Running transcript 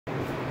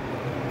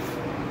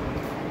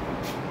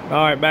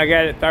Alright, back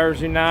at it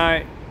Thursday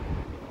night.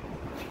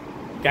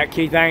 Got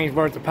Keith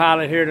Ainsworth, the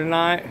pilot, here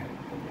tonight.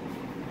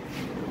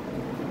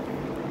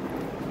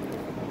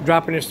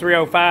 Dropping this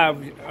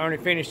 305. Only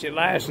finished it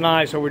last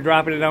night, so we're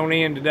dropping it on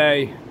in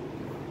today.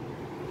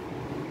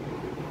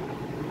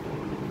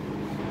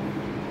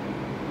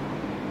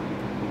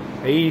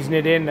 Easing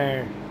it in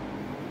there.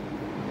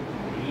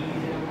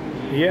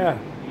 Yeah.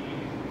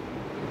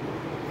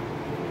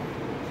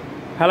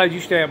 How long did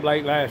you stay up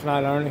late last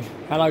night, Ernie?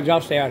 How long did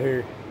y'all stay out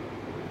here?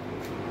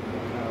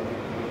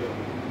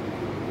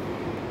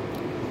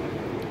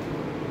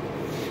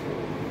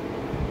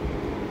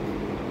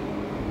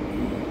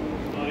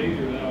 Not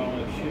easier than all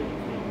that shit.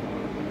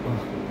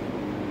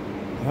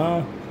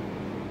 Huh?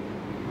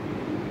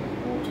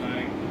 Full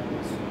tank, all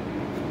that stuff.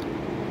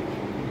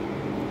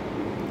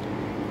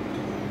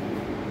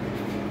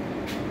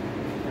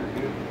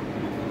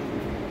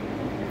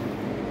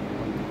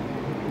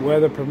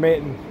 Weather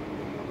permitting.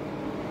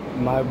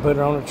 Might put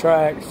it on the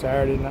track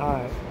Saturday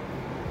night.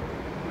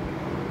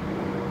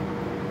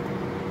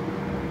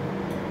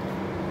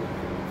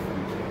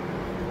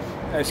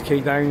 That's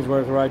Keith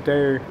Ainsworth right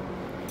there.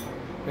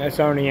 That's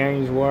Ernie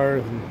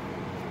Ainsworth. And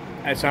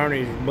that's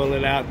Ernie's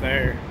bullet out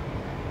there.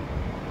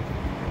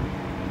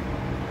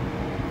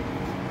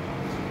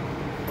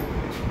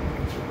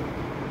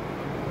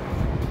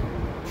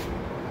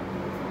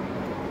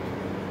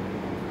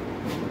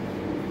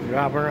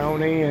 Drop her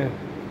on in.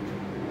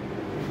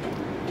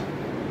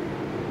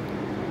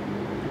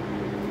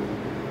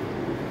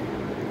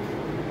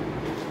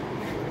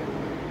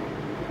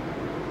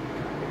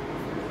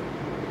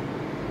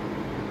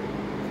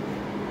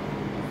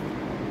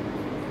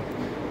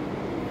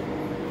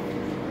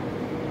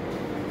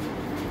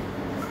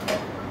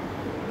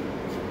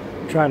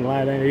 Trying to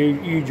lie down.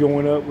 You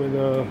join up with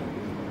Take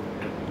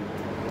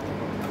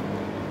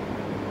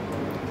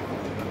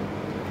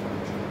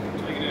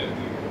it out of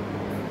here.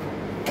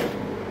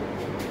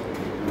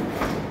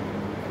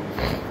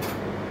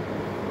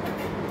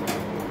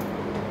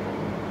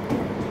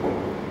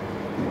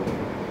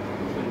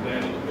 Put it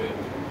down a little bit.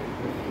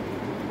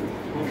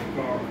 Pull your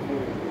car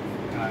forward.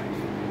 Alright.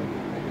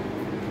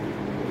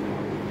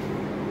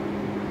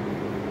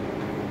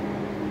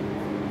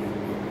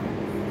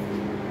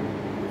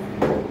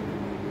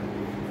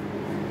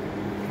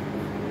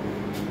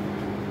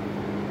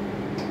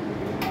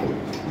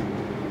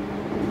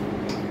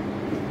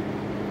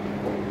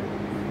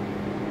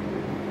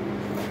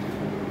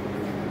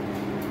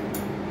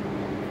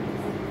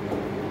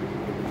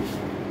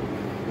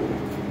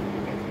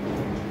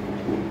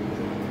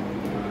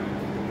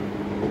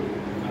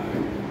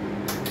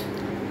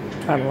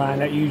 trying to line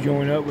that U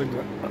joint up with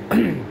the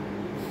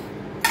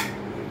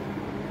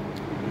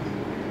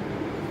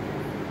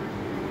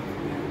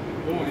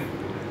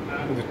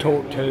with the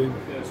torque tube.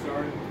 Get it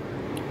started.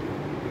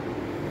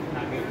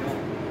 Not get it going.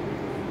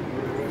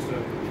 Where's the rest of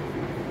it?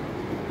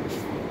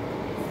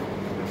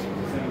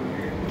 Down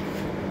here.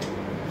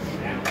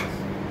 Down.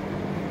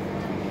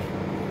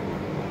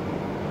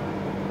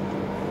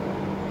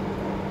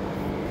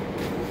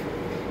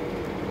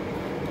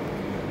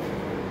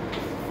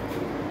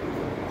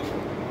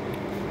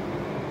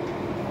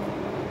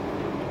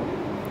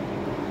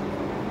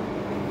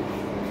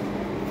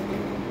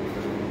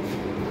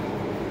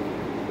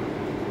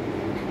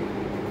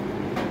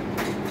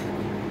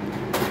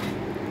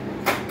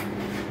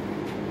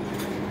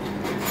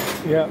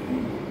 Yep.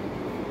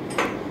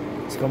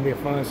 It's gonna be a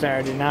fun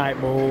Saturday night,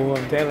 boy,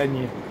 I'm telling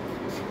you.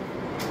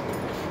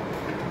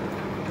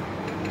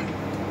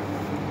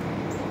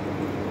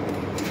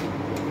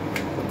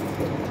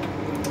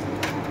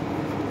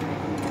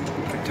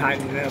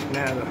 Tighten it up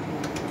now.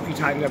 You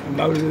tighten up the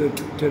motor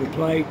to the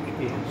plate.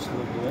 Yeah, just a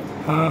little bit.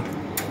 Huh?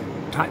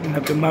 Tighten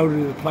up the motor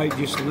to the plate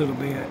just a little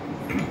bit.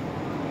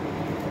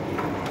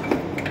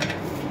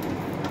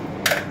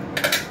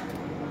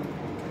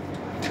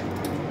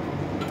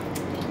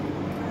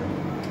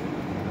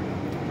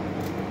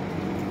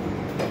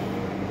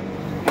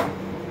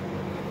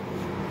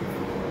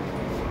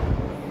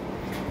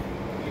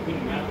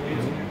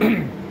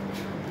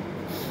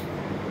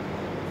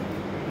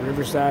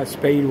 Riverside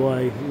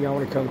Speedway. You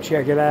want to come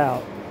check it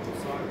out.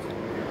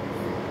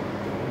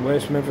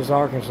 West Memphis,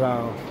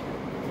 Arkansas.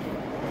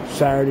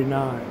 Saturday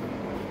night.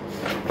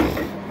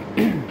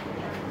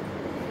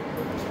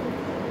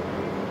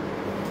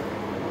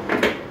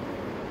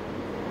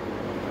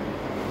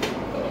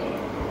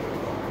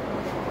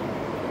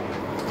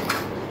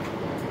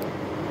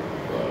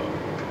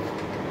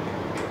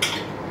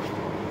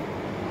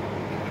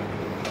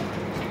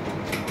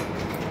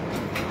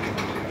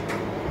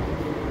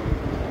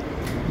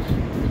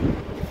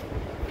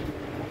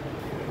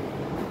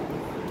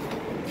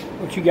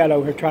 What you got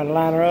over here, trying to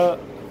line her up?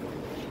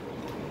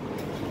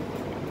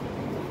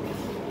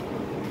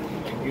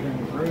 Get her in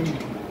the groove.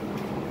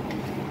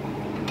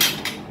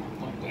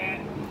 Like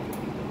that.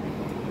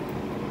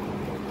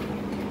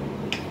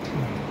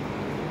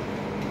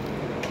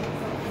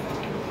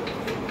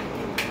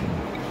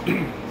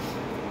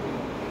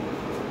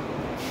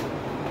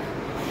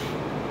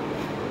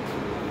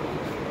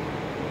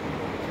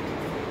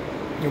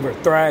 And we're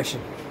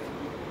thrashing.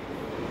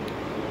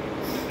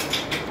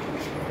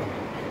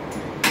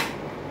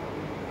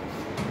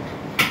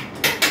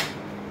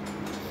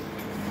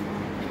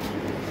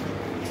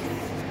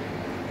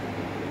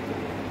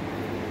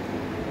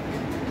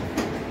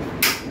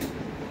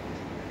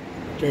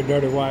 They're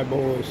dirty white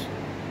boys.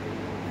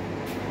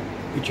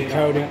 Get your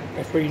coating.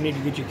 That's where you need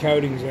to get your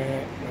coatings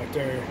at, right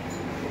there.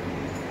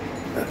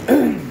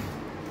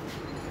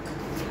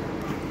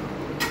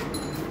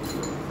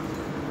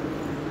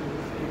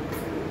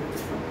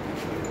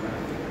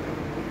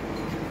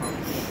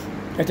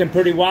 That's them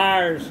pretty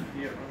wires.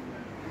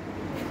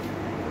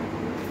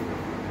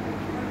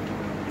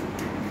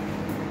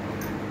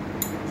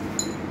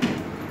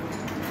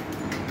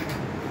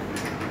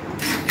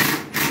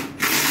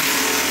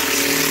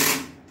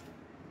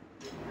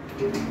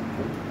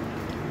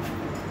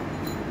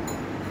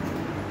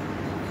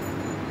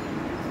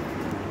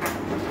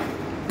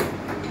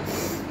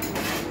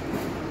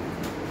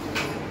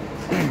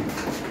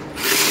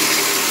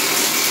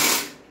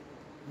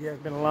 Yeah,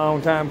 it's been a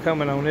long time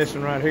coming on this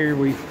one right here.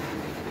 We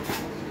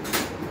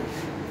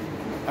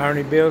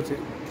already built it,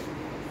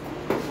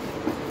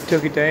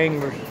 took it to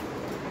Anglers,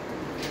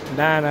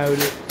 dynoed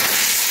it.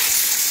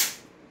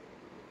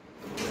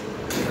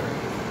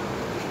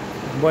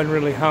 Wasn't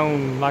really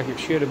honed like it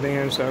should have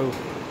been, so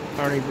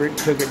Ernie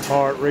took it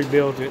apart,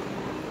 rebuilt it,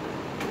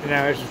 and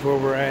now this is where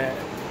we're at.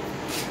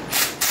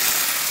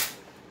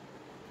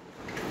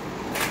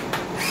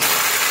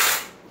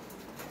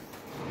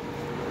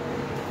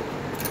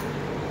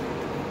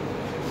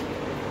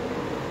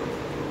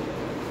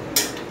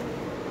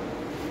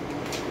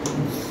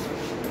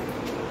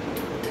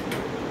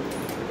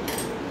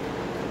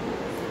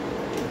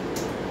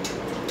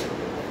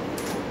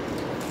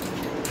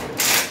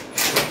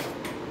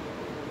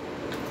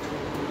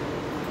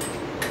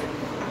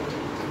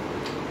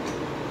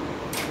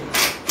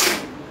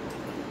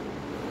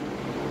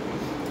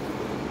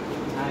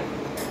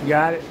 You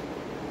got it?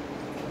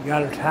 You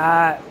got her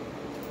tight?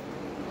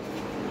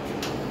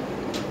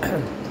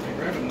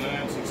 Grab a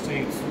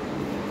 9/16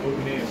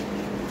 open end.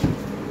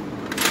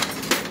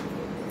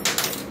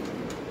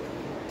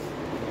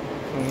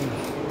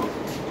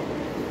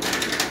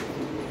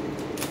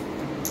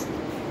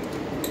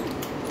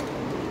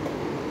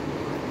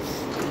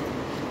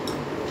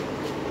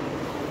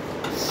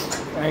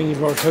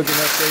 Ainsworth hooking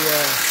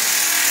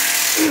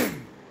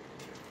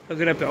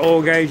up the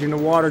oil gauge and the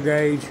water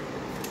gauge.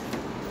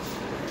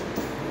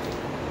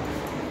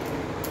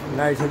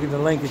 Now he's hooking the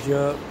linkage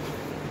up.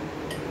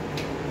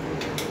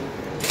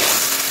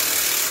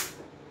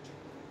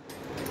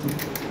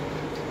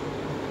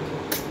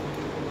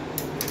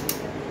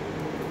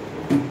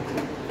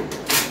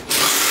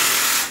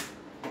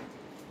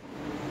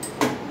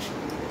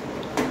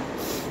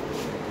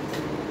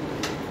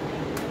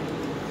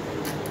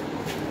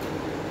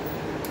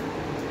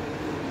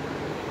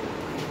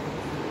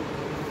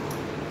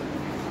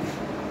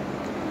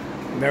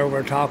 They're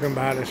over talking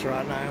about us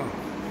right now.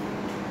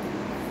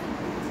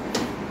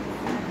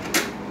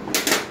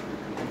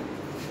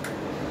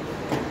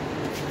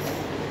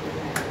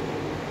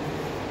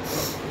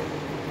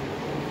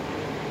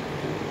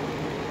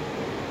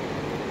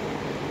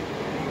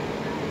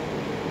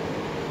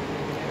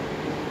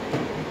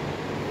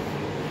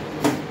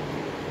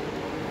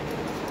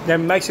 That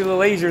makes it a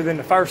little easier than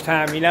the first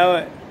time, you know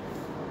it?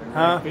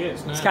 Huh?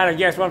 It's kind of,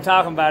 guess what I'm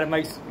talking about. It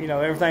makes, you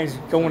know, everything's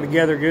going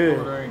together good.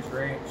 1/4 inch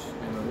wrench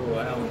and a little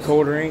Allen.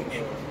 1/4 inch.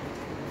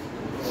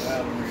 Little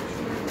Allen wrench.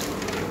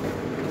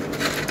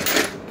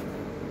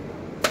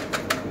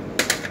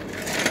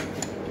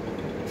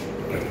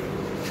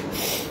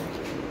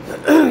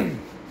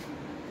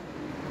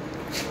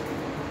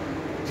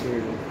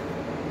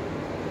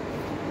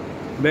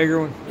 Bigger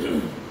one.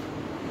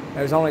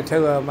 There's only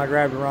 2 of them. I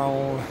grabbed the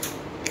wrong one.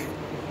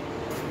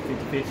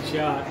 50-50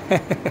 shot.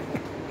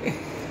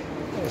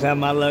 That's how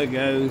my luck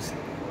goes.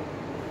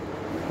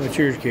 What's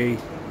yours,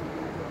 Keith?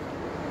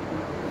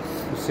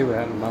 Let's see what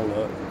happened to my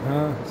luck.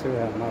 Huh? Let's see what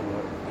happened to my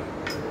luck.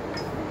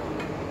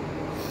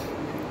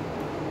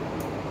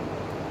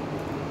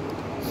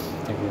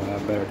 I think we're gonna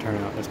have a better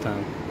turnout this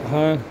time.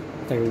 Huh? I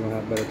think we're gonna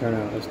have a better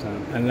turnout this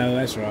time. I know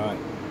that's right.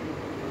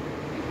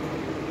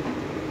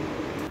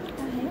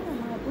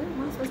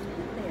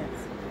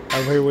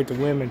 Over here with the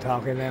women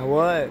talking now.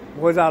 What?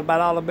 What's all about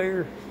all the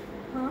beer?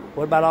 Huh?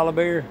 What about all the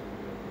beer?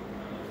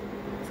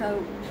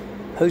 So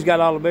Who's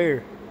got all the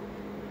beer?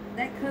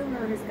 that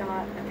cooler has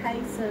got a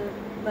case of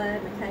Bud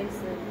and a case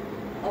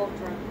of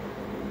Ultra.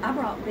 I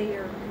brought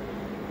beer.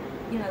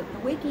 You know, the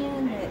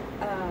weekend that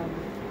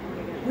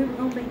we were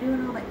going to be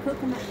doing all that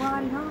cooking that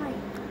Friday night,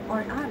 or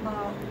I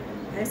bought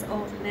this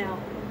Ultra. Now,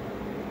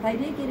 they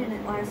did get in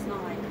it last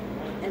night,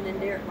 and then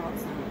Derek brought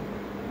some.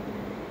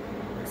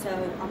 So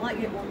I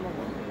might get one more.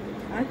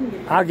 I can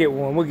get. I'll get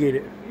one. We'll get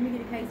it. Let me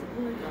get a case of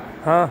Bush.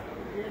 Huh?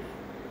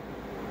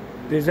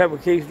 Is that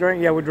what Keith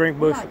drink? Yeah, we drink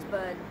Bush. Likes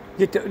Bud.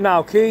 Get the,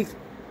 no, Keith.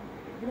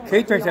 You don't Keith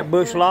like drinks that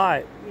Bush Bush?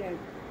 Light. Yeah,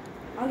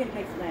 I'll get a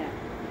case of that.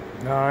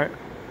 All right.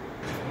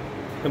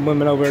 The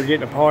women over there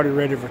getting a party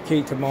ready for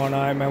Keith tomorrow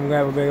night, man. We're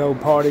gonna have a big old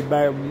party,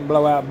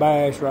 blowout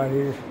bash right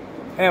here.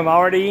 Hey, I'm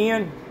already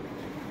in.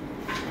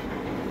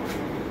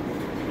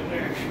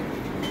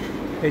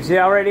 Is he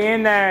already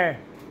in there?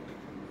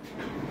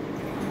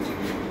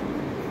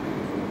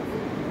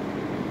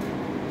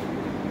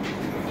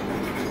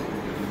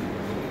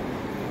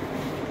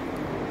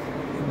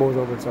 The boys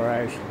over at our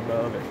ash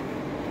above it.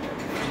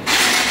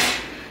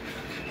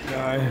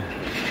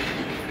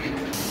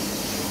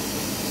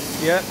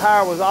 Yeah, that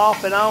power was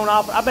off and on,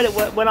 off. I bet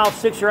it went off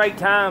 6 or 8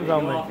 times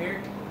on me. Off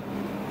here?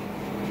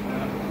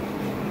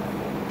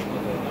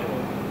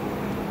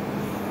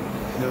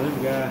 No, this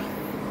guy.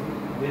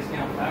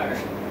 Discount power.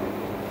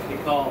 He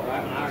called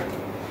right when ours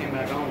came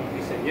back on.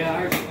 He said, yeah,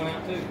 ours just went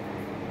out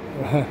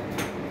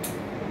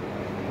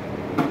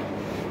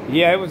too.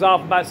 Yeah, it was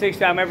off about 6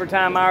 times. Every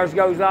time ours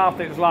goes off,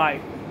 it was like,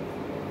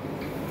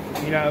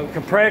 you know,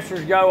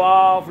 compressors go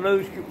off,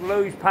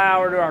 lose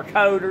power to our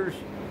coders.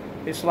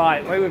 It's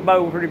like, we was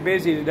both pretty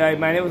busy today,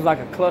 man. It was like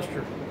a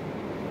cluster.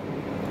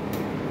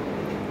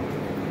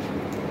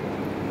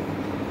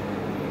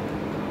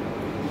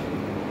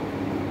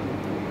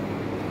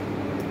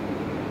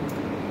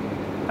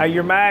 Hey,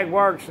 your mag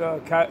works,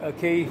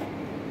 Keith.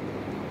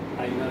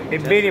 How you know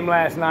It bit him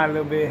last night a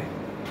little bit.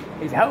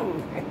 He's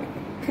holding.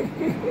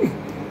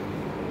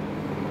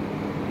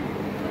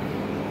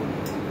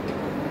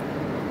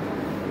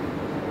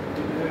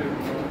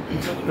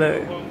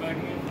 Look.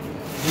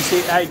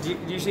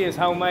 Did you see his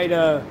homemade,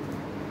 what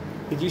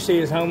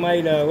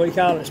do you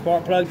call it,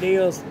 spark plug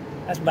deals?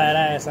 That's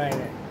badass, ain't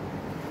it?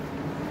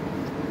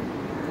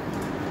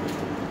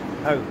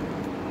 Oh.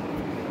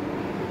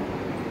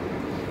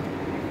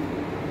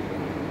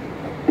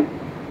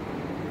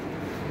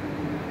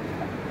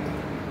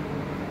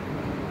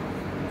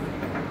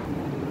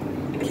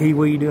 Key,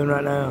 what are you doing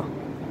right now?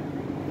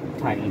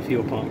 Tighten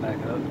fuel pump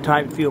back up.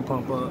 Tighten fuel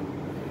pump up.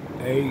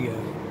 There you go.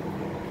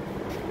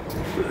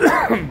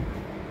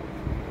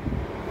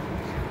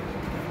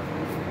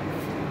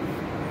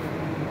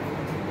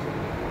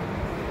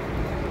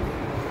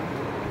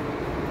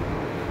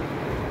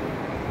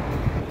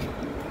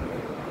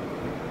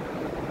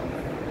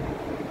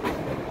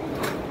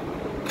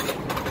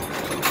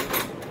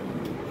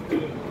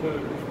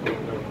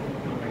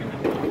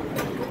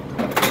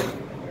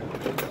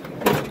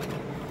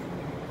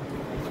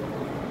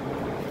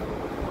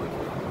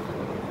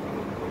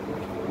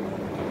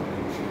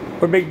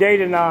 What big day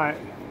tonight?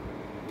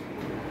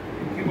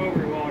 Came over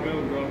here a while ago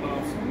and dropped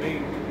off some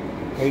meat.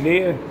 He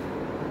did.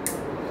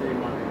 See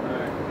him on the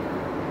back.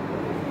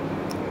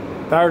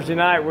 Thursday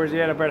night, where's he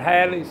at? Up at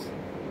Hadley's?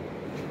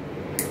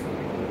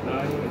 Got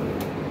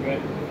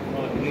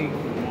like meat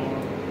for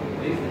tomorrow.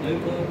 These are new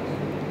plugs?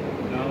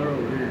 No, they're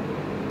over here.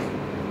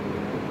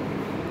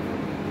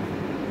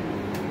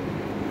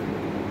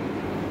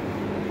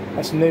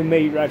 That's some new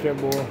meat right there,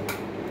 boy.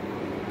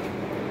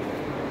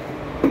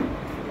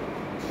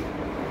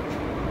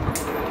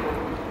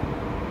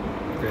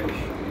 Fresh.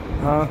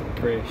 Huh?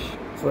 Fresh.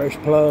 Fresh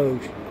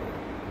plugs.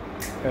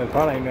 There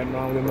probably ain't nothing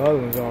wrong with them other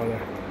ones, are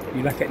there?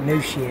 You like that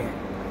new shit.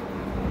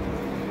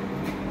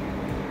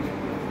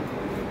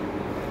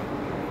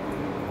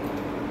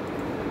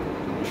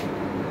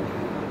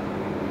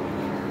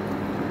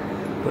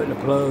 Putting the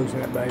plugs in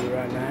that baby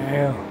right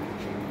now.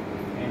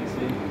 And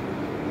see.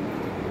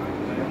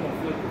 I'm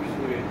gonna flip the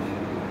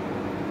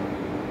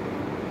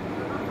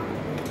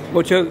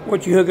switch.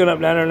 What you hooking up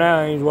down there now,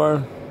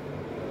 Ainsworth?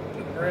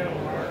 Ground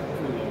wire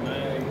for the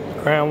mag.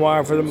 Crown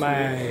wire for the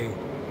mag.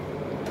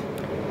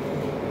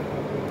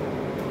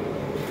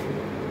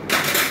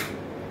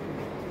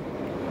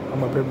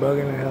 I'm up here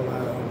bugging the hell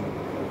out of them.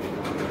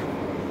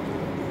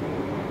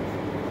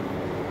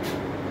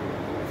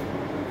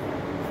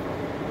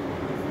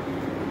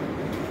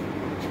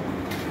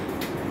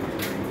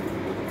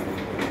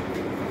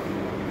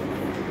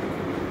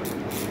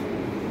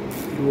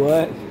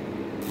 What?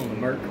 On the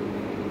Merc.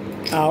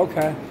 Oh,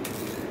 okay.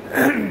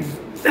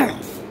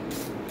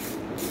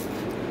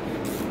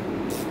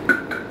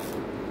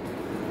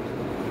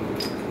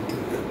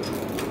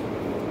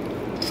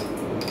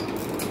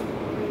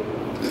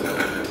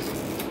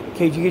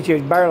 Did you get you a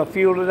barrel of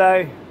fuel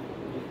today?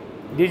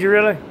 Did you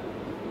really?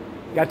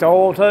 Got the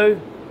oil too?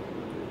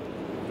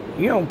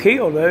 You don't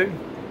kill, dude.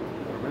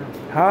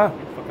 Huh?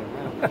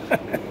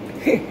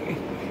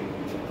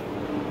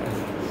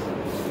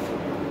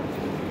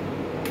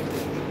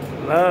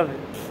 Love it.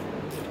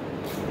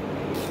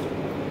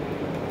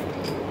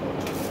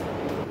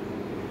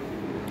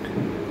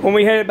 When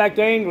we headed back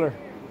to Engler?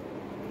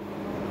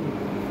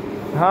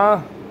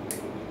 Huh? I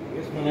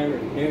guess whenever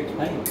Derek's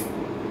paying.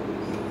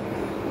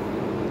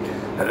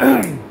 What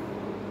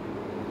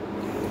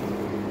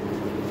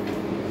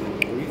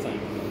do you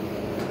think?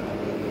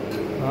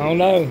 I don't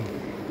know.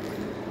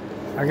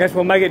 I guess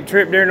we'll make it a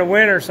trip during the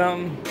winter or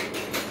something.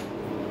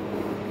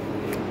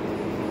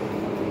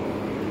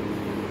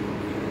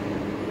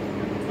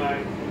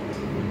 Right.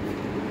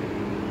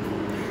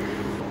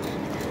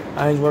 I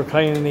think we're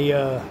cleaning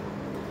the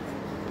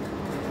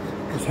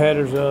his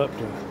headers up.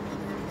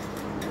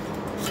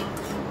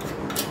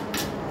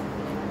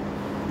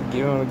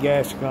 Get on the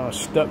gas, kind of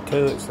stuck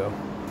to it, so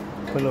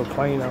put a little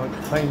clean on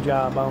it, clean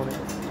job on it.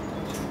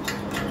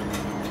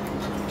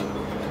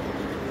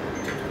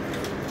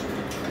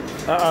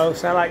 Uh-oh,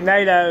 sound like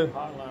NATO.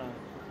 Hotline.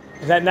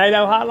 Is that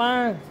NATO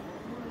hotline?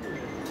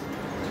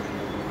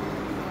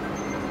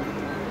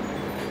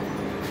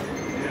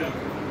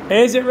 Yeah.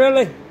 Is it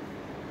really?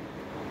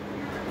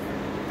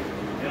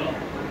 Yeah.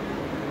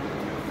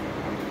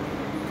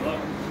 Look.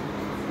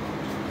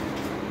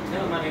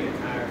 Tell him I need a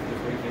tire this You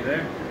weekend.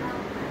 there?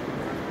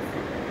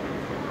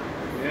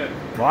 Yeah.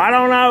 Well, I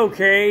don't know,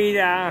 Keith.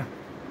 Yeah.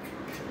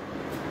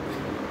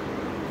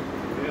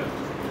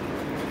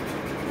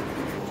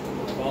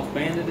 Boss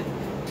banded it?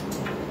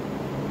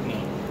 No.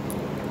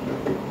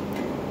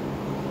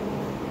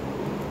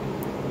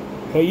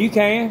 Well, you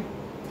can.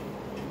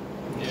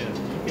 Yeah.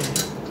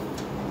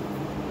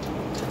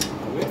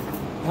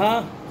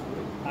 Huh?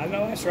 I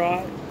know that's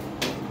right.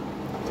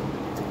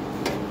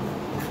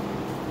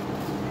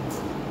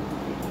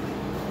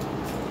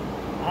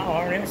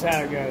 I'll learn this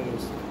how it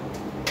goes.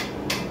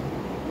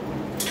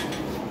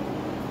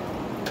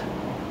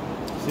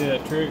 See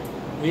that trick?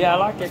 Yeah, I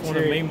like that That's one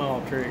of the trick.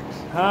 Meemaw tricks.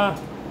 Huh?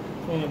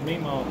 One of the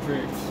Meemaw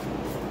tricks.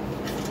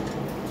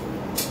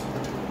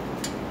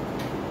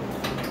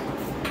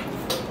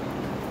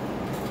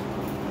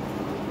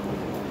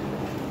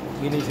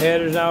 Get these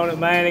headers on it,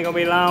 man. Ain't gonna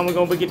be long. We're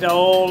gonna get the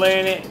oil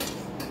in it.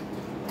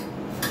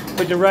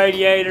 Put the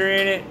radiator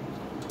in it.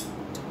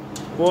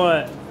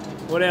 What?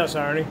 What else,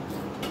 Ernie?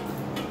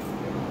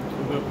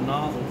 Hook up the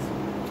nozzles.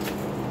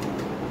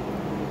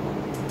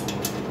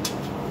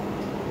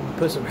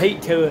 Put some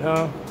heat to it,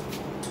 huh?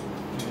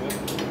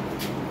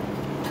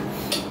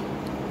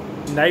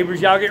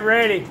 Neighbors, y'all get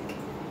ready.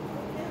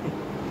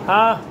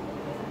 Huh?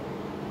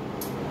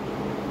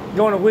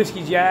 Going to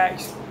Whiskey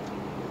Jack's.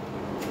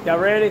 Y'all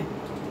ready?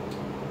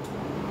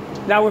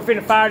 Now we're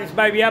finna fire this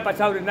baby up. I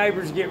told the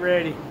neighbors to get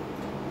ready.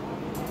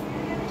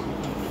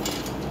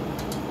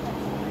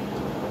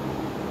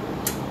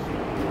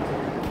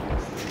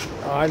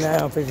 All right,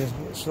 now I'm finna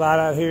slide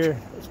out here.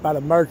 It's by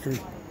the Mercury.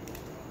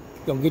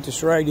 Gonna get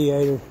this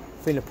radiator.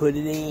 Finna put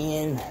it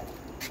in.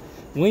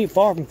 We ain't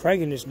far from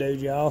cranking this dude,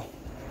 y'all.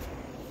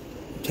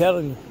 I'm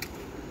telling you.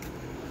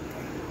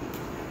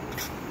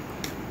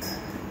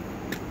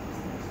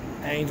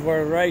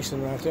 Ainsworth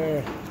Racing right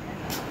there.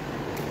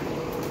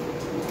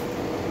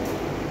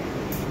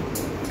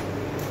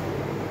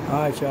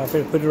 All right, y'all.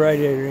 Finna put the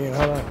radiator in.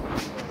 Hold on.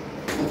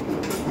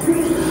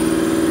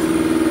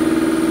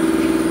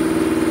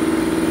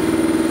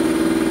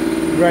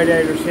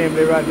 Radiator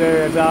assembly right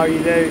there. That's all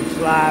you do.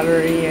 Slide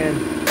her in.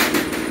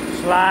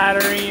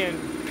 Slide her in.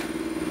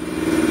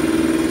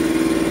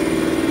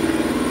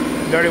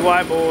 Dirty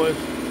White Boys.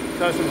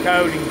 Custom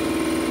Coating.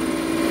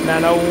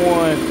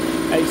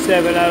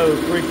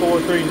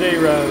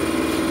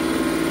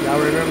 901-870-3430. Y'all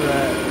remember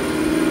that.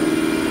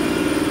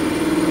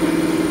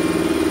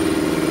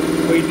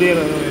 What you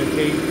dealing with,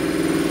 Keith?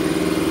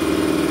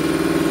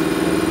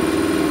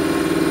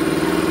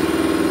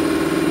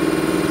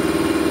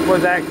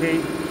 What's that,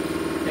 Keith?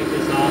 Take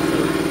this off so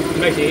it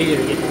makes it easier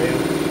to get to them.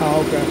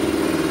 Oh, okay.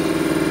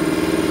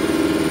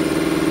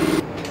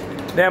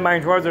 Damn,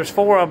 Ainsworth, there's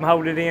 4 of them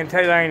holding it in too,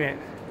 ain't it?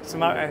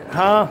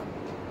 Huh? 4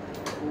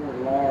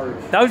 large.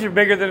 Those are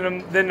bigger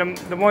than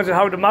the ones that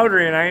hold the motor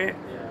in, ain't it?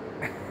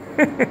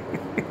 Yeah.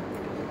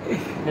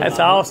 That's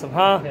awesome,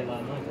 huh?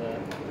 Headline like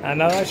that. I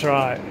know that's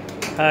right.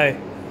 Hey,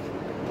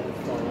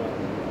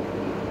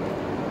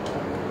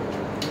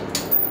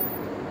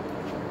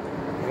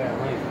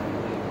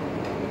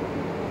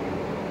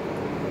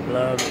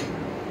 love it.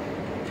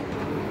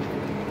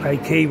 Hey,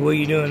 Keith, what are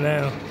you doing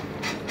now?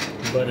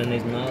 Buttoning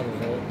these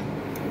nozzles up.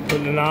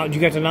 Putting the you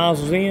got the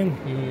nozzles in?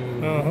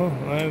 Mm.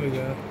 There we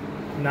go.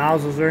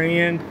 Nozzles are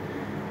in.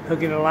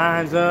 Hooking the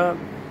lines up.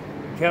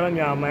 I'm telling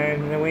y'all,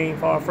 man, we ain't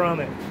far from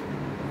it.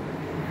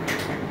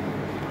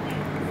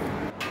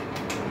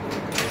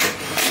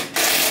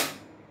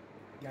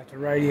 Got the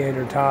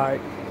radiator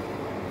tight.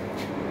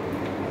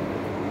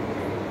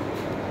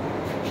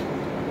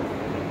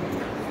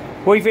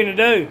 What you finna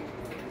do?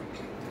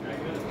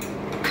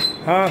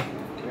 Huh?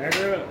 Jack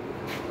her up.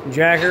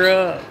 Jack her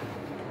up.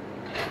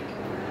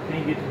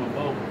 Can't get to my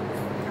boat.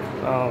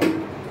 Oh.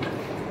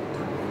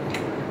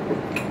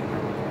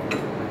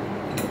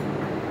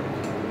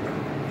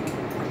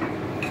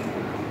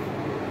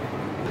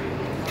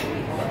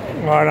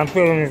 Alright, I'm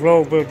filling this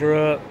roll filter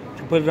up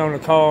to put it on the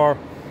car.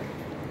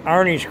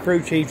 Ernie's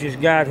crew chief just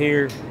got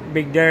here,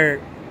 Big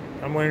Derek.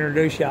 I'm going to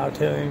introduce y'all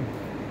to him.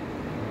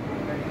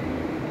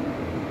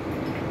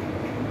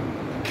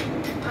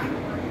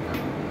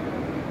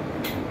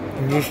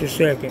 In just a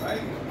second.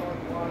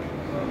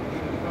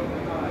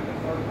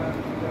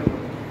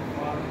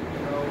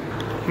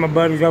 My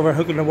buddy's over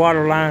hooking the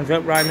water lines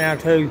up right now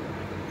too.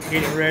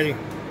 Getting ready.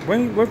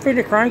 We're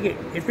finna crank it.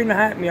 It's finna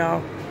happen,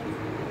 y'all.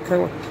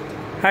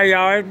 Hey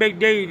y'all, that's Big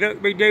D.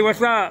 Look, Big D,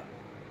 what's up?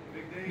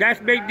 That's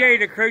Big D,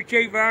 the crew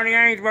chief, Ernie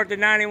Ainsworth, at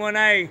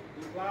 91A.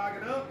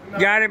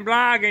 Got him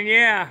blogging,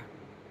 yeah.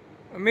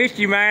 I missed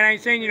you, man. I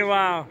ain't seen you in a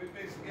while. We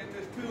fixed to get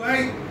this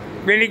 2.8.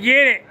 Finna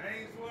get it.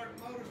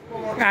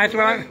 That's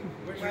what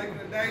We're making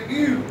a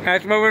debut.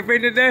 that's what we're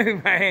finna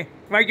do, man.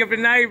 Wake up the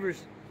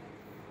neighbors.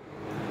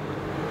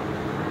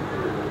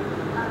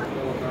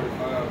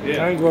 Yeah.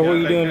 Thanks, what are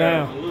you doing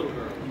now?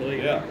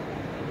 Bleeding. Yeah.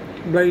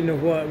 Bleeding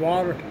of what?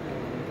 Water?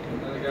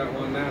 I got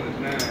one down at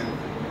 9.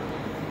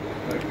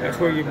 That's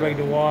where you bleed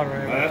the water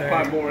at. That's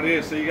probably more it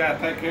is. So you got to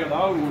take care of the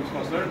old ones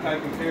because they're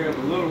taking care of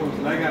the little ones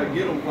and they got to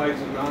get them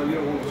places. And all you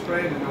don't want them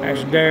stranded.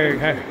 That's Derek.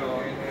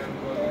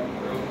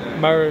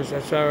 Burris,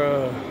 that's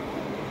our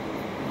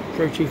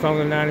crew chief on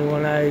the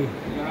 91A.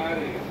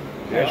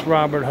 That's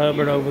Robert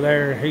Hubbard over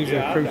there. He's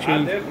a crew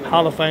chief,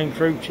 Hall of Fame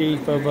crew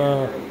chief of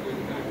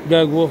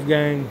Doug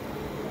Wolfgang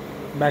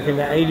back in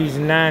the 80s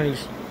and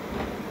 90s.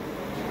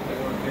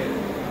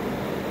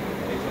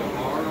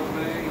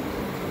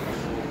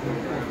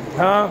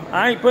 Huh?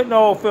 I ain't putting the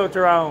oil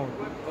filter on.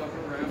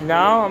 No,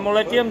 I'm gonna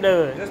let them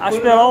do it. I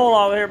spill oil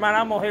over here, man.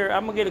 I'm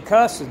gonna get a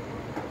cussing.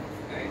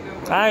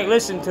 I ain't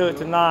listening to it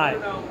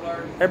tonight.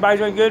 Everybody's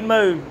in a good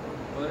mood.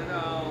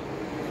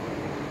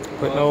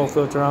 Putting the oil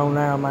filter on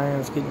now, man.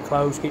 It's getting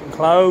close, getting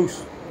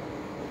close.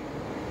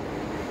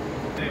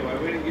 Anyway,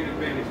 we didn't get it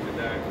finished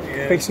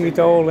today. Fixing to get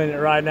the oil in it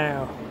right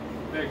now.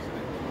 Fixing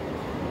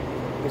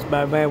it. It's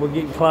about, man, we're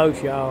getting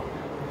close, y'all.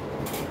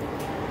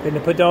 Then to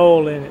put the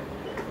oil in it.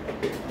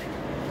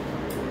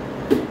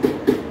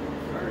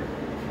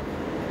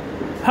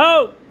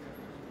 Ho!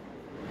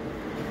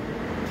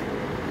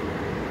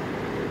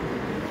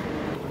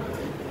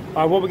 All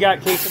right, what we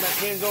got, Keith? That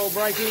Pennzoil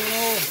break-in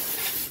oil?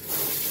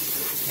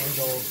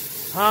 Pennzoil.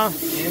 Huh?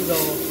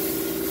 Pennzoil.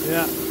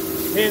 Yeah.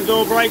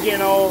 Pennzoil break-in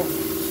oil.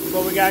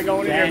 What we got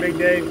going in here, big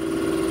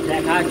dude?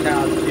 Jack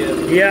Highchild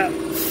ship. Yeah.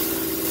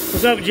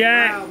 What's up,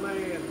 Jack? Wild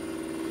man.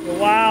 The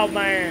wild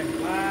man.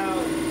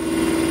 Wild.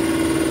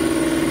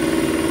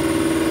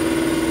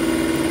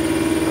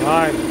 All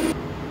right.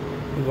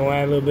 We're going to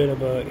add a little bit of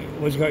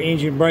what's called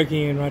engine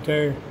break-in right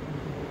there.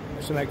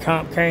 Some of that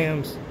comp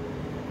cams.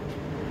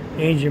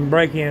 Engine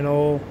break-in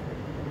oil.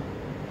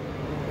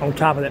 On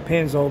top of that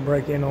Pennzoil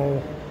break-in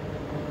oil.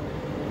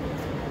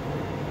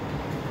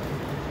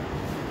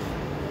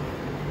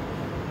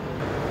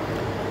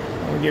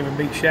 I'll give a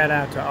big shout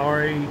out to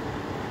RE.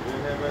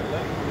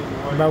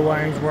 Bo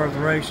Ainsworth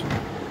Racing.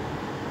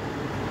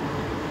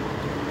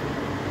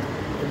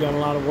 They've done a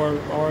lot of work.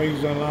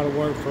 RE's done a lot of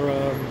work for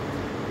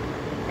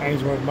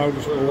Ainsworth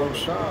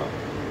Motorsports.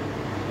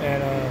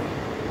 And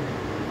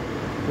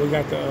we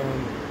got the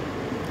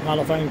Hall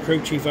of Fame crew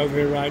chief over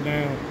here right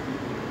now.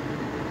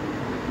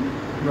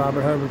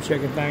 Robert Hubbard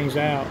checking things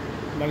out.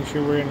 Making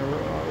sure we're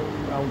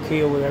on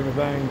kill with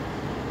everything.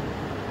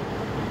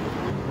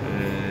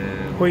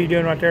 And What are you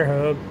doing right there,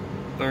 Hub?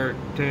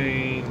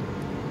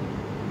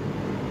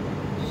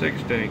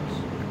 13/16.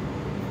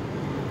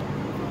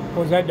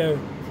 What's that do?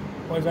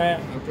 What's that?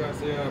 I'm trying to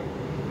see how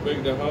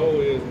big the hole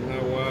is and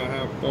how wide,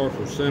 how far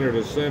from center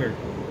to center.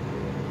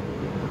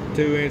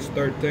 2 inch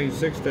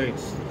 13/16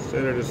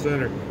 center to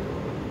center.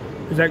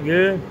 Is that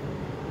good?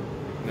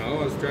 No,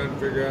 I was trying to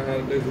figure out how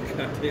to do the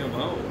goddamn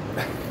hole.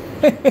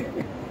 And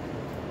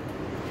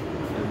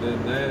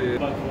then that is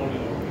About the one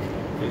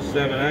it's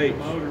 7/8.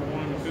 motor,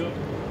 one in the filter.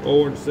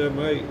 4 and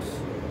 7/8.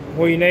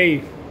 What do you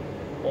need?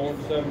 4 and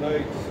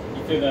 7/8.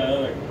 You threw that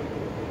other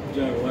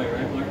jug away,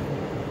 right, Mark?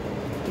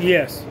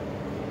 Yes.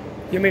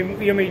 You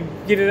mean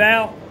get it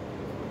out?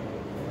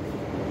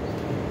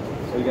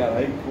 So you got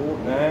 8, 4,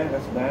 9,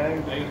 that's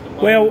 9.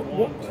 Well,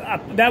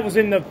 that was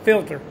in the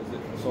filter. Is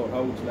it, so it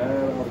holds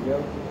 9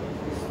 altogether?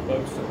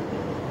 Supposed to.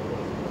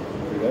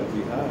 Dude, that'd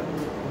be high.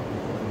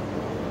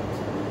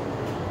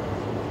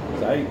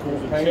 Is 8 There's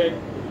quart a paint?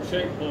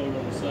 check plug on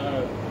the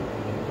side of the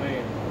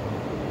pan.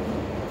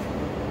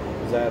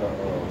 Is that a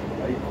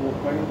 8 quart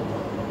paint?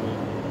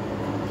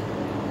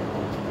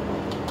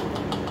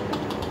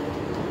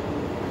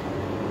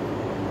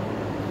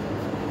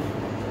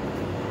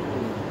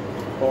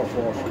 Parts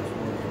washer.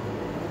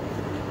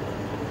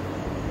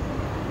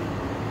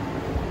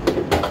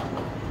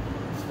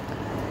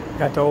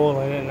 Got the oil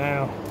in it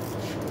now.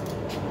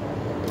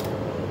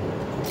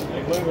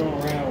 They move it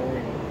around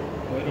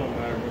where it don't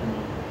matter.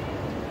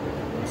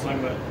 It's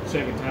like that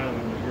second time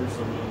and here's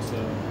some of this.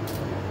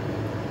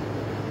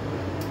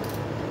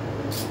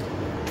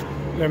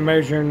 They're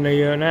measuring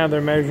the now.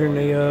 They're measuring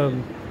the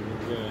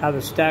how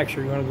the stacks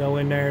are going to go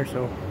in there.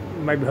 So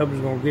maybe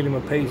Hubbard's going to get him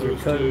a piece or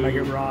cut and make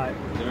it right.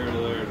 There to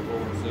there, 4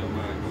 and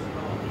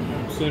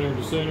 7/8. Center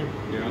to center.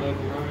 Yeah, left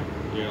and right.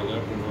 Yeah,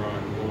 left and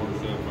right, 4 and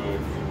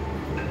 7/8.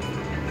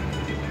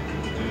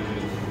 And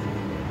it's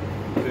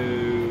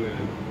 2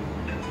 and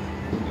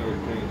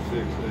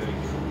 13/16.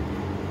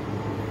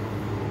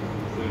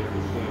 Center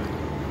to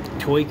center.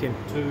 Tweaking.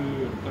 2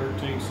 and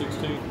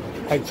 13/16.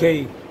 Hey,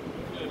 Key,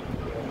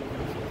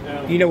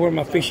 you know where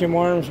my fishing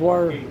worms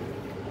were?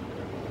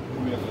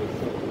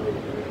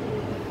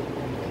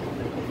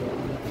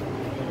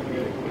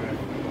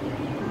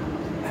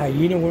 Hey,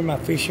 you know where my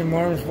fishing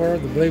worms were?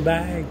 The blue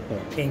bag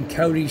in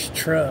Cody's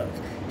truck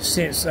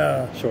since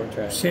Short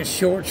track. since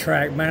short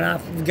track. Man, I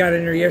got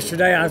in there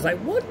yesterday. I was like,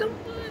 what the fuck?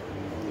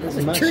 I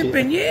was my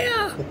tripping, shit.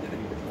 yeah. 22,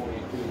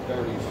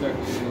 30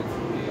 seconds.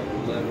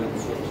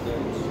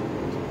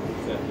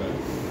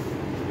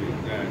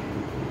 guy.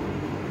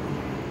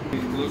 He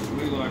looks to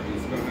me like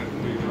he's gonna have to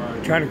be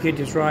right. Trying to get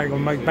this right.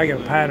 Gonna make a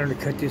pattern to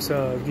cut this,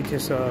 get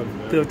this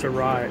filter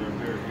right.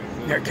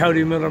 Got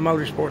Cody Miller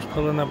Motorsports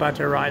pulling up out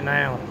there right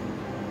now.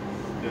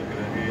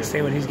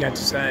 See what he's got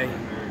to say.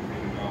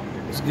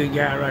 He's a good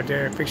guy right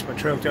there. Fixed my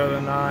truck the other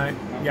night.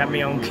 Got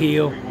me on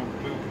kill.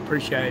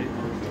 Appreciate it.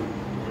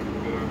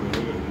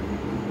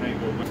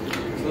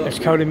 That's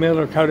Cody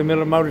Miller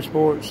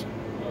Motorsports.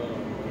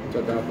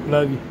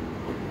 Love you.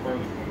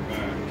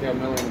 Cal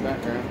Miller in the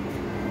background.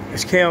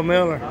 It's Cal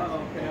Miller.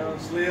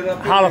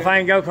 Hall of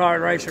Fame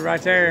go-kart racer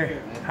right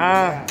there.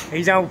 Huh?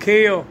 He's on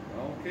kill.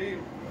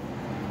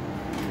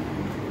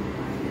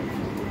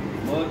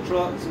 Mud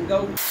trucks and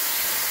go.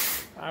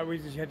 We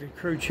just had the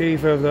crew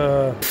chief of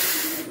the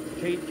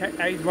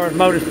Ainsworth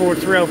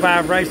Motorsports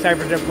 305 race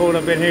taper that pulled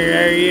up in here.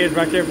 There he is,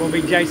 right there. Will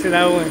be Jason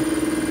Owen.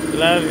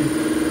 Love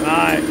him. All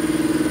right.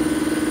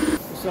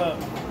 What's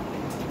up?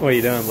 What are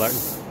you doing, Black?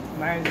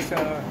 Man, just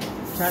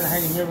trying to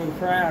hang in here with the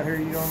crowd here.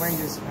 You know what I mean?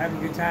 Just having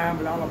a good time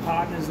with all the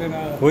partners and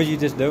What were you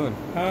just doing?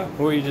 Huh?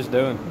 What were you just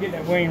doing? Get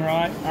that wing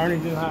right. I already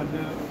knew how to do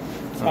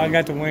it, so I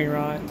got the wing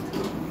right.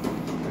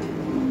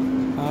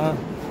 Huh?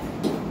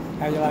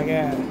 How you like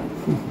that?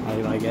 How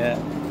you like that?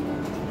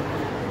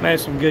 Had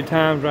some good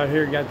times right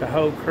here. Got the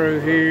whole crew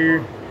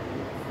here.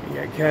 You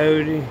got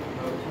Cody.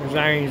 There's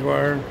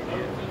Ainsworth.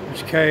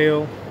 There's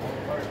Cale.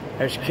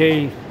 There's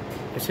Keith.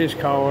 It's his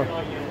car.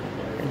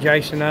 And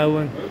Jason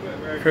Owen,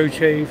 crew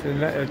chief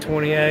of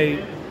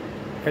 28.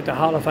 Got the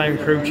Hall of Fame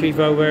crew chief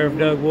over there of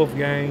Doug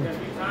Wolfgang.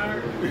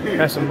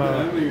 Got some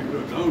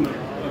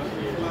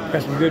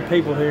good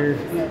people here.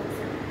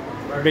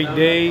 Big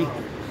D.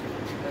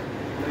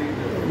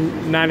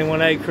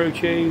 91A crew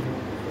chief.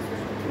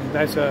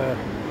 That's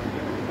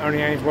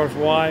Ernie Ainsworth's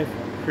wife,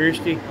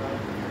 Christy,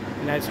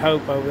 and that's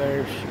Hope over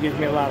there. She gives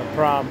me a lot of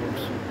problems.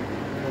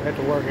 We'll have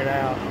to work it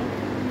out.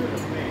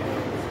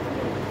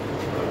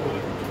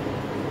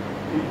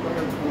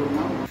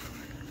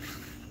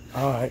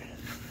 All right.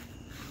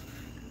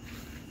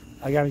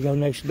 I got to go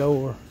next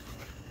door.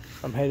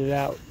 I'm headed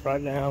out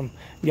right now.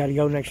 Got to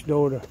go next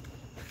door to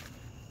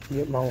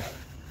get my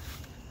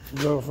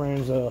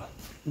girlfriend's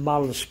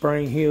bottle of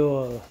Spring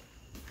Hill.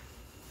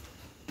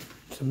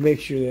 It's a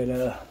mixture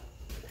that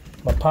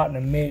my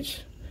partner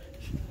Mitch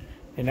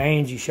and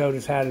Angie showed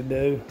us how to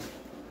do.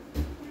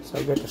 So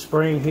I got the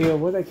Spring Hill.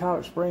 What do they call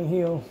it? Spring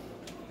Hill?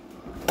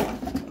 I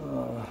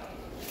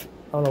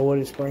don't know what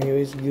it's Spring Hill.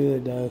 It's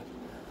good though.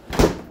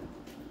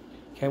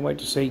 Can't wait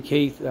to see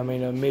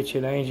Mitch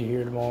and Angie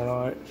here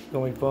tomorrow night. It's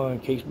gonna be fun.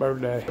 Keith's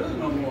birthday.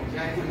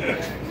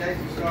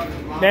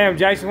 Damn,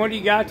 Jason, what do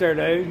you got there,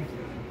 dude?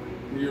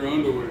 Your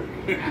underwear.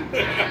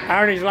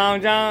 Ernie's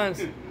Long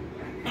Johns.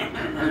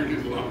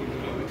 Ernie's Long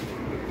Johns.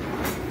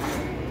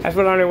 That's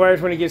what Ernie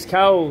wears when it gets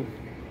cold.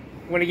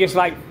 When it gets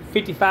like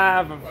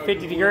 55 or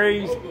 50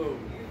 degrees.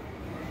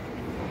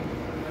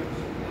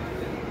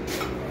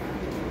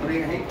 I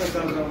mean, he puts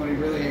those on when he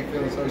really ain't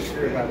feeling so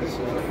sure about his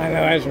stuff. I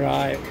know, that's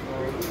right.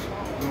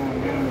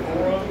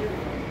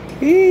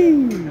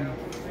 Hey,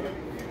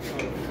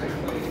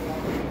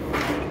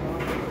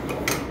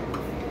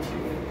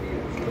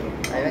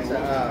 that's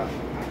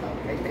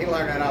he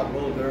learned that out of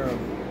Bull Durham.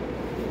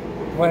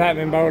 What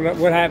happened, Bo?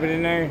 What happened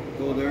in there?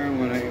 Bull Durham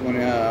when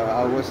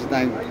what's his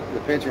name? The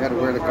pitcher had to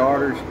wear the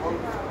garters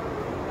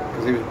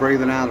because he was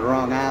breathing out the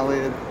wrong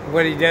eyelid.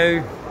 What'd he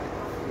do?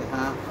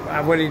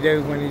 Huh? What'd he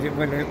do when he did,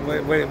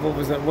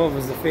 what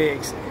was the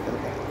fix?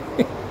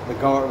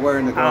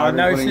 Wearing the garters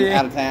no when he was shit.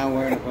 out of town,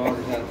 wearing the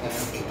garters out of town.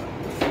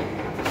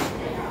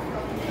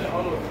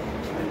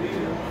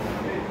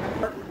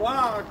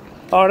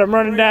 All right, I'm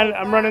running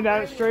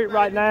down the street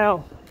right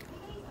now.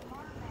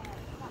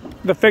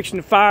 They're fixing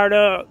to fire it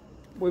up.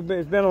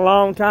 It's been a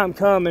long time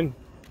coming.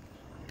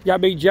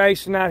 Got big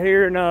Jason out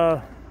here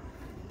and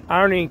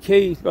Ernie and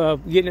Keith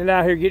getting it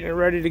out here, getting it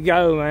ready to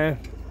go, man.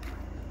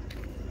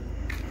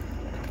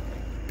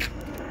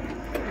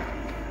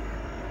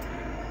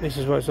 This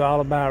is what it's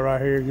all about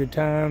right here. Good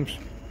times,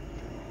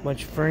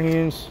 bunch of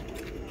friends,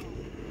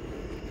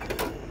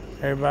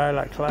 everybody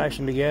like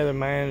clashing together,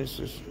 man. It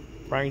just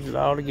brings it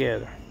all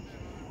together.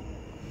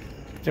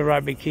 Is that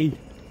right, Big Keith?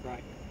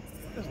 Right.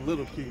 That's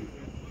Little Keith.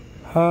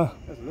 Huh?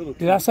 That's Little Keith.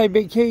 Did I say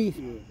Big Keith?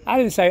 Yeah. I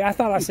didn't say. I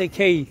thought I said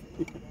Keith.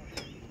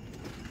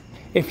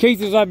 If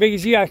Keith was as big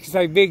as you, I could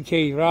say Big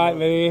Keith, right?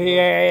 But he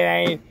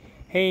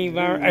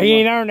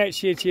ain't earned that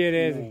shit yet,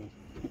 has he?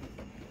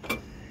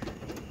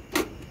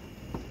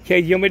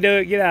 Keith, you want me to do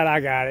it? Get out!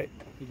 I got it.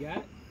 You got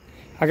it?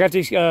 I got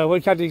these.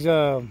 What got these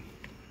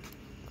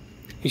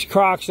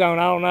Crocs on?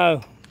 I don't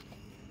know.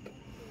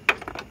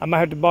 I might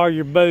have to borrow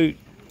your boot.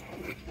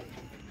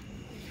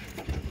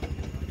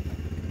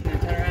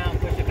 Turn around,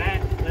 push it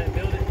back, let it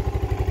build it.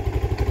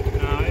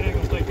 No, it ain't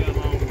gonna take that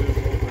long to build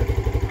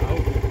one. I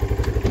hope.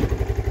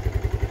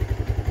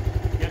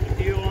 You got the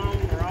fuel on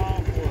or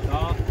off? Or it's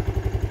off.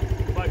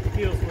 Like the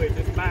fuel switch,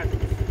 it's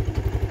backwards.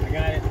 I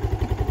got it.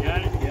 You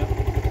got it? Yep.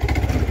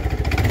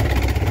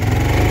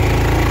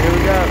 Here we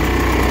go.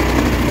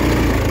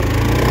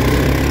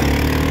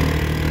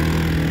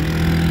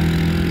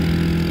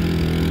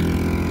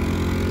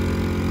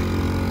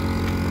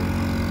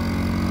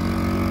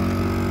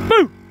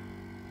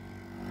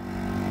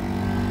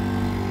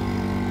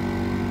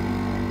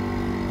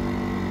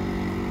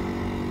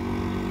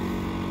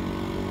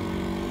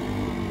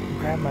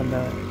 Grab my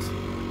nuts.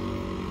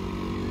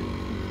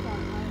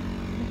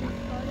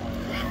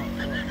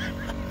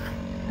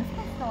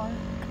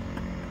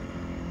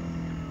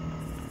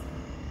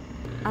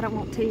 I don't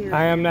want tears.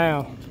 I am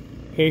now.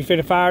 He's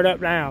finna fire it up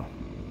now.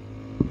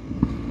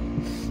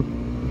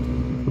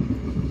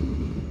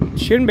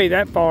 Shouldn't be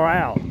that far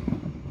out.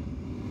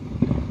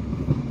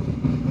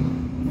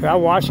 I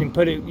watched him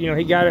put it, you know,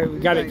 he got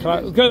it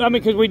close. I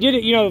mean, because we did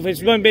it, you know, if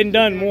it's been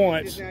done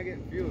once.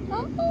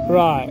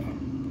 Right.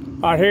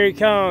 All right, here he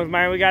comes,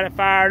 man. We got it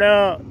fired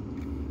up.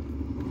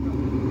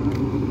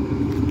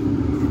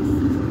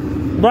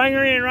 Bring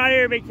her in right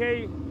here, Big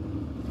Keith.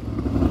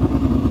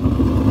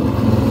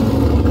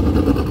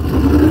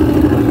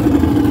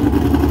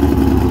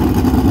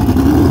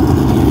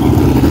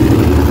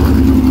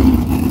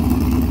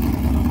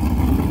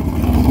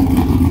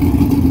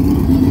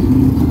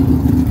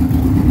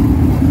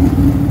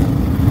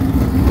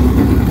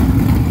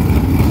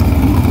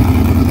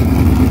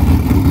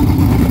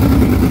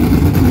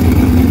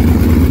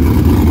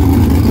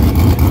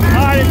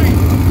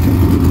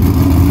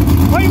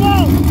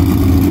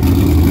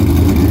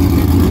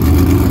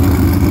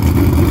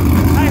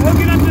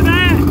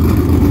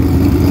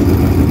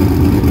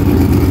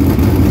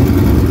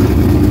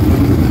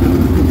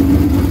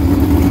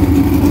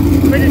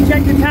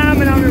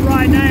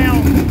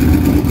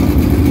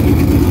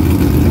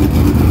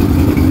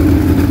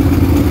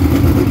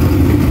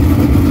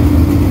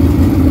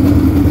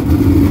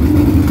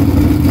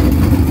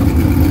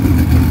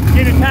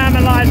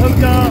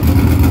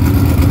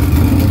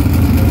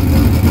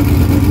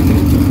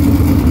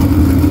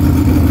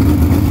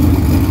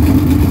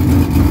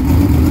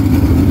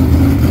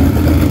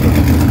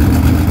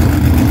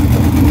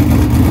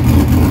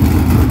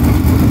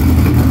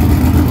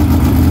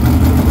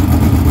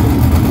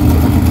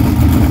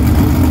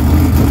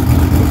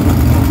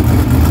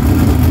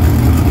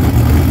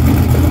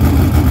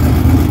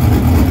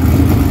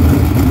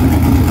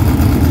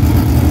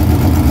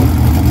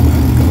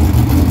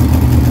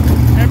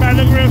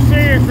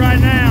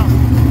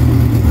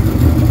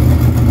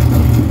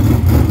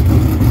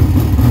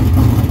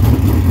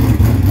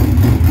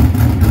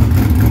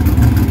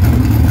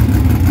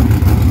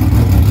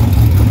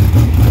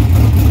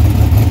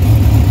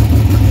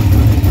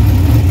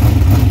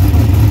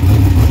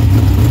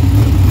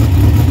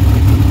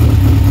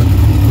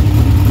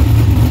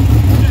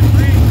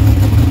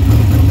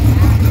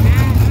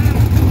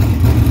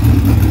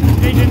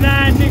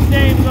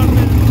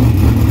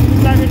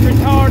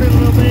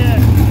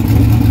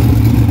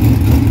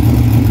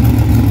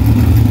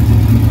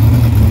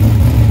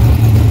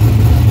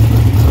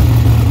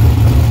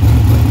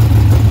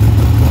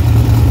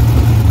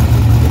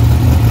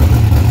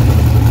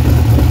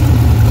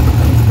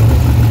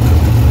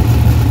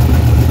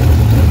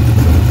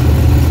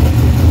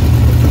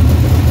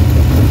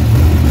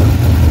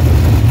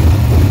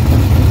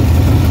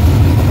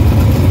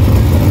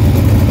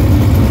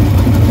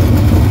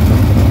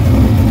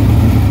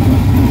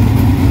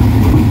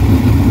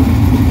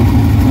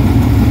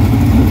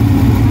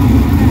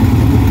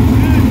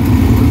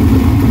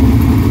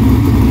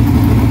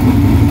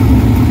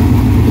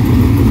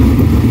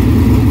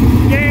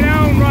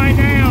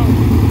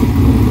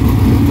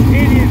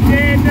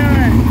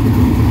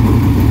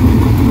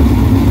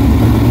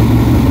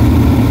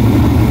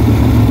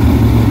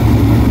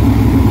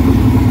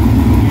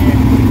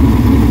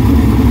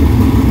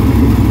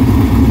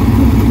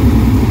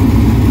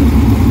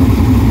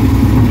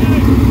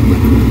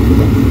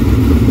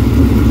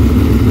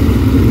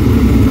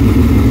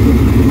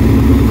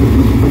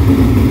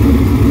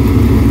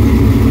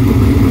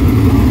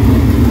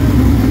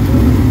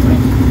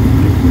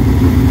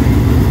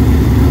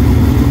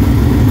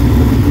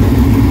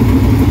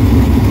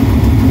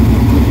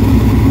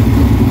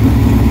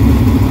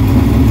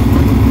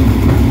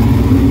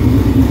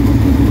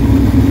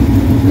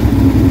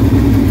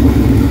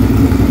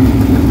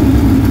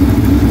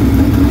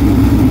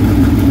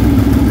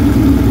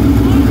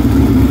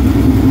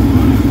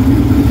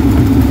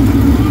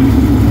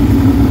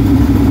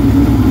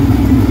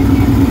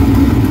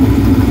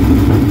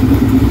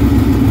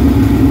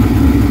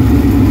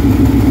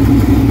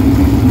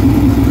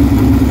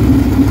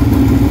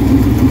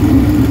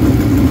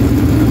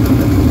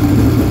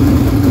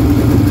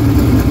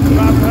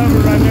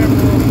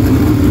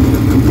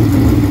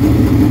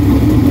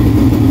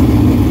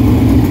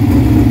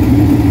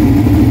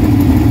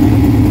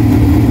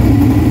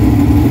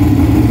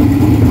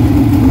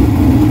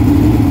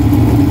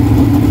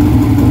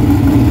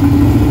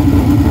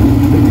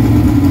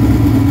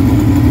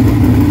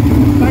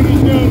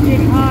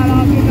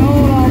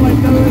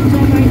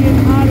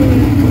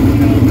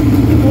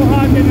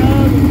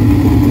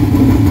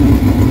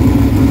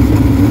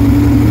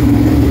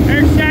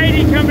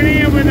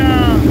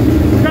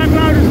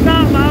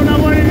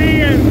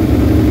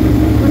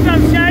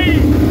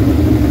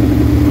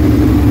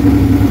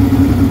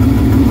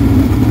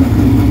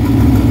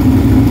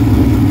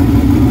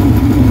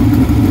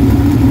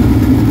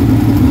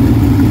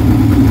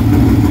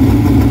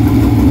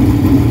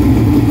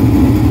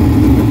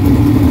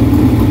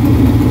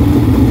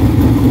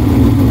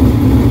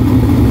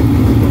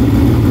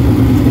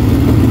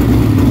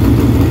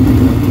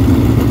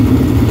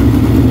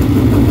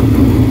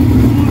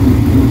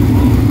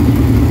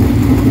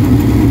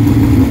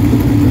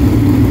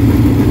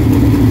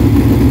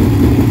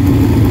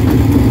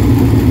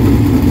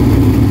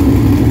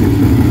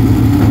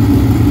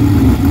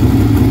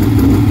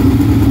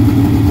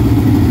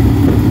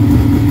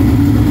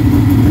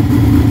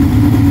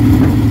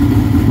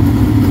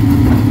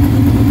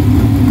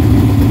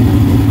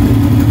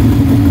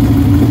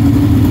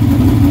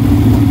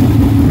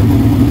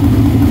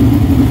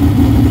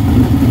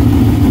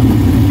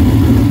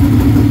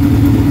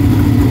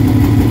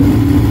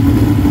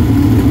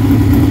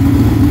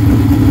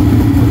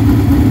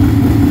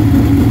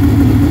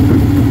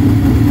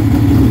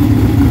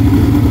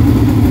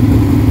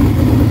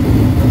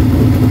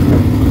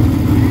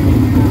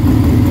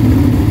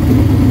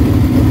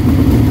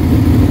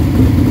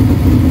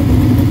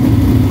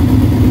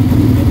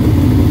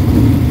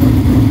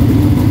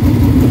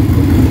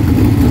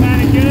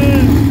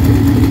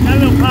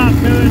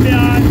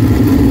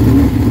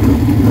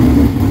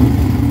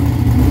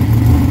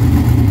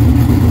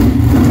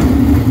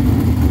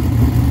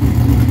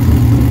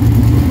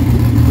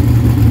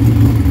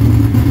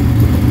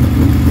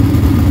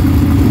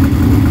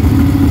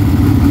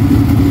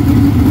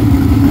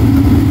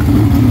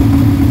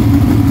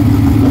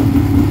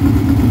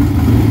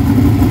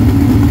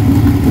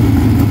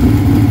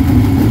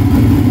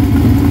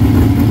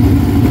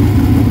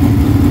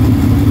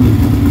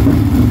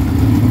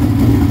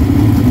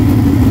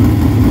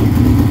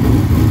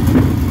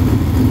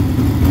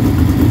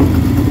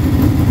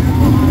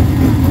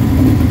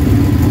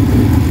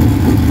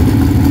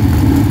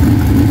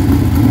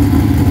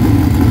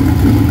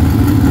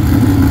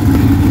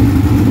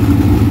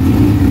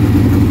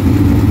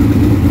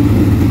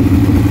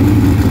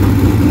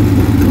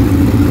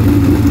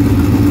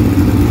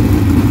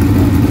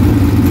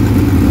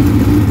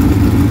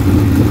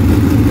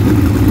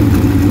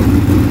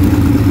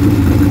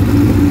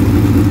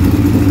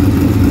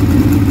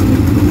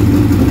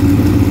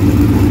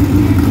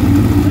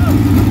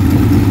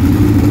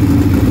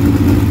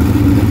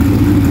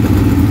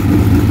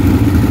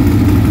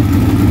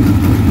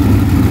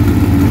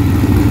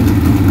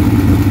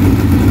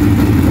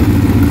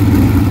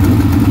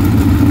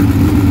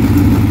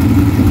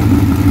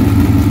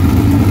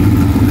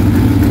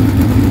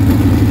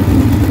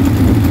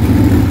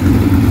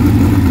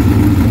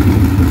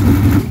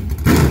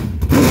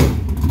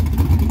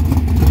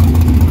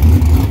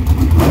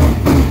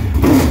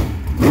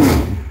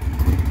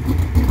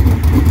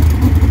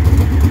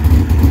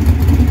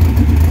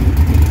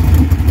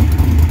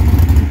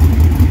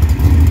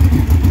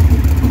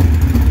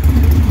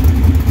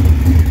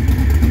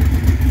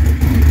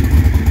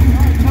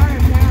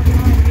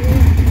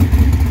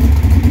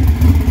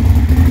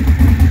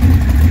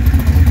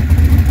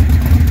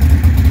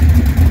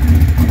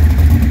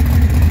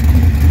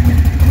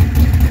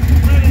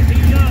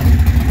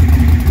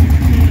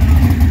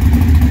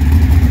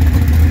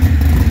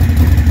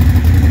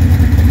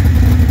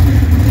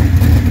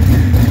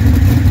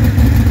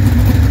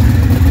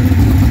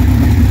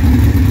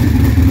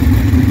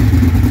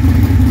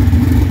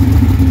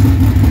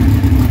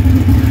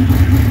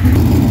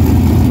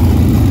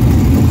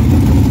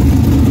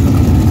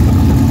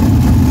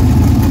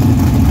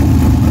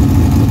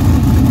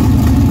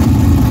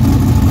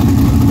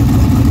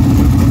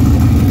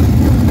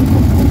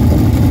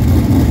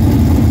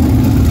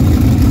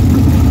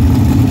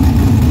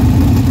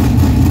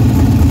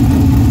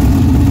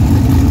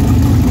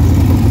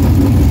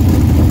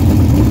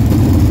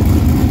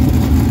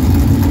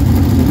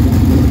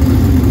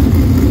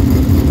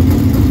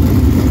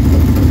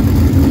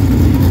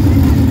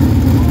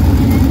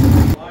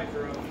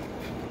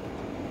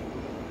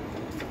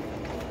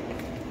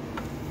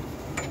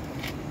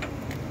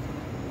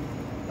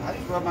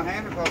 rub my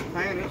hand across the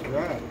pan, it's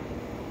dry.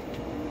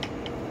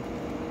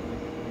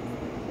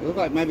 It looks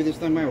like maybe this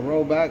thing may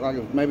roll back, like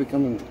it's maybe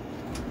coming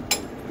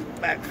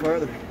back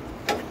further.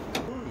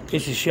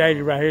 This is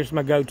Shady right here. It's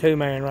my go-to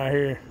man right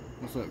here.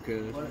 What's up,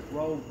 cuz?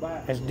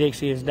 That's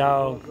Dixie, his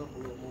dog.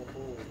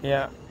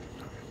 Yeah.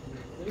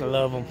 I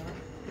love him.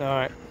 All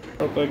right. I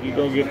don't think you're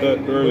gonna get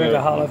that through We're the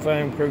there. Hall of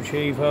Fame crew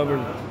chief, Hubbard.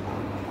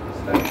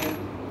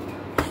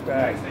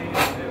 Stack.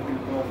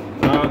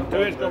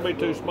 2 inch gonna be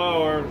too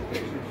small, Aaron.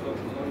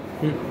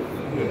 2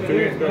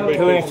 inch gonna be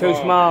 2 inch too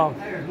small.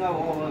 There's no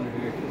oil under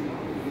here.